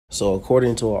So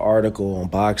according to an article on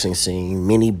Boxing Scene,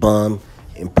 mini bum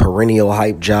and perennial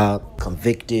hype job,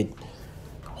 convicted,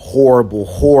 horrible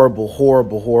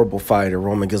fighter,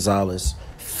 Roman Gonzalez,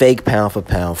 fake pound for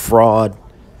pound fraud,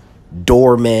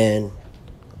 doorman,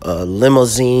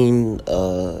 limousine,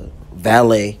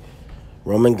 valet,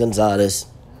 Roman Gonzalez.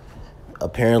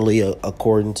 Apparently,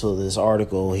 according to this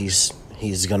article, he's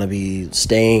gonna be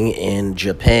staying in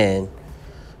Japan.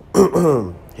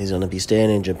 He's gonna be staying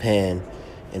in Japan,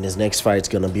 and his next fight's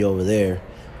gonna be over there.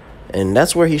 And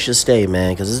that's where he should stay,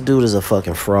 man, because this dude is a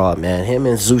fucking fraud, man. Him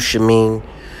and Zou Shiming,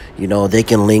 they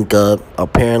can link up.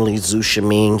 Apparently, Zou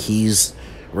Shiming, he's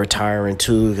retiring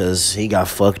too because he got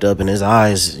fucked up in his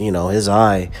eyes. His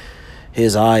eye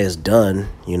is done.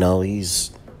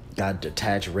 He's got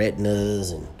detached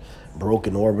retinas and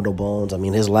broken orbital bones. I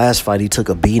mean, his last fight, he took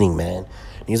a beating, man.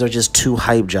 These are just two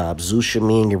hype jobs, Zou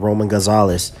Shiming and Roman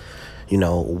Gonzalez.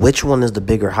 Which one is the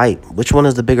bigger hype? Which one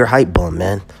is the bigger hype bum,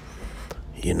 man?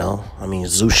 I mean,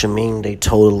 Zou Shiming, they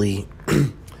totally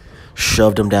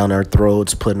shoved him down our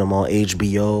throats, putting him on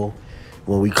HBO,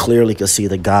 when we clearly could see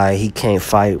the guy, he can't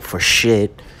fight for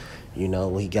shit. He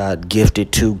got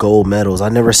gifted 2 gold medals. I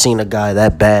never seen a guy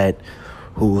that bad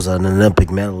who was an Olympic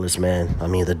medalist, man. I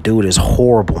mean, the dude is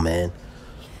horrible, man.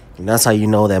 And that's how you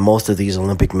know that most of these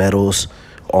Olympic medals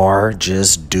are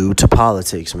just due to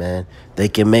politics, man. They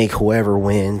can make whoever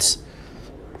wins.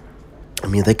 I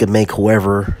mean, they can make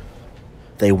whoever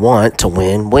they want to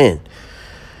win.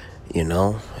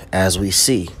 As we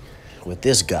see with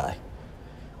this guy.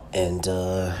 And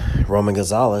Roman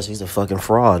Gonzalez, he's a fucking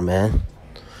fraud, man.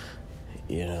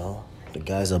 The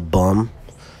guy's a bum.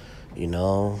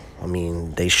 I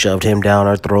mean, they shoved him down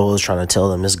our throats trying to tell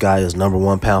them this guy is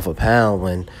 #1 pound for pound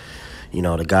when,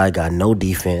 the guy got no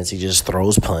defense. He just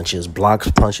throws punches, blocks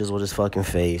punches with his fucking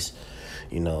face,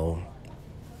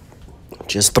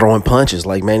 just throwing punches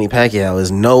like Manny Pacquiao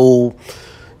is no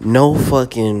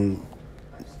fucking,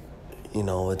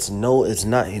 it's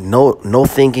not no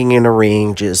thinking in the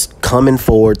ring, just coming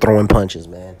forward, throwing punches,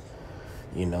 man.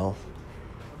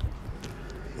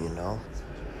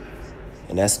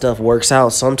 And that stuff works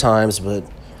out sometimes, but,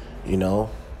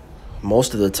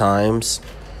 most of the times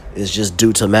it's just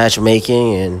due to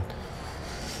matchmaking and,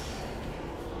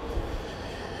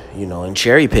 and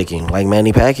cherry picking like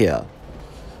Manny Pacquiao.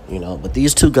 But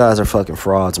these two guys are fucking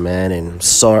frauds, man. And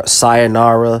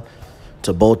sayonara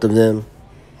to both of them.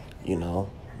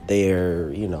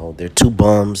 They're two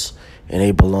bums and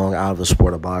they belong out of the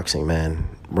sport of boxing, man.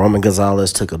 Roman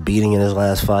Gonzalez took a beating in his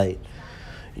last fight.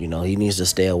 He needs to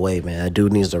stay away, man. That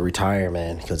dude needs to retire,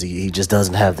 man, because he just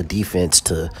doesn't have the defense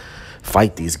to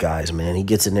fight these guys, man. He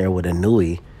gets in there with a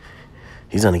Nui,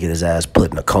 he's going to get his ass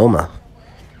put in a coma.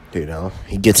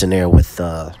 He gets in there with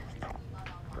that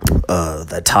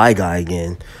Thai guy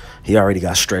again. He already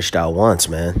got stretched out once,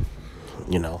 man.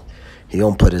 He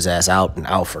gonna put his ass out and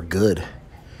out for good.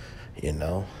 You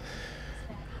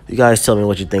guys tell me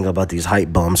what you think about these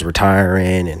hype bums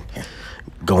retiring and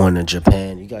going to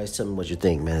Japan. You guys tell me what you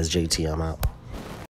think, man. It's JT. I'm out.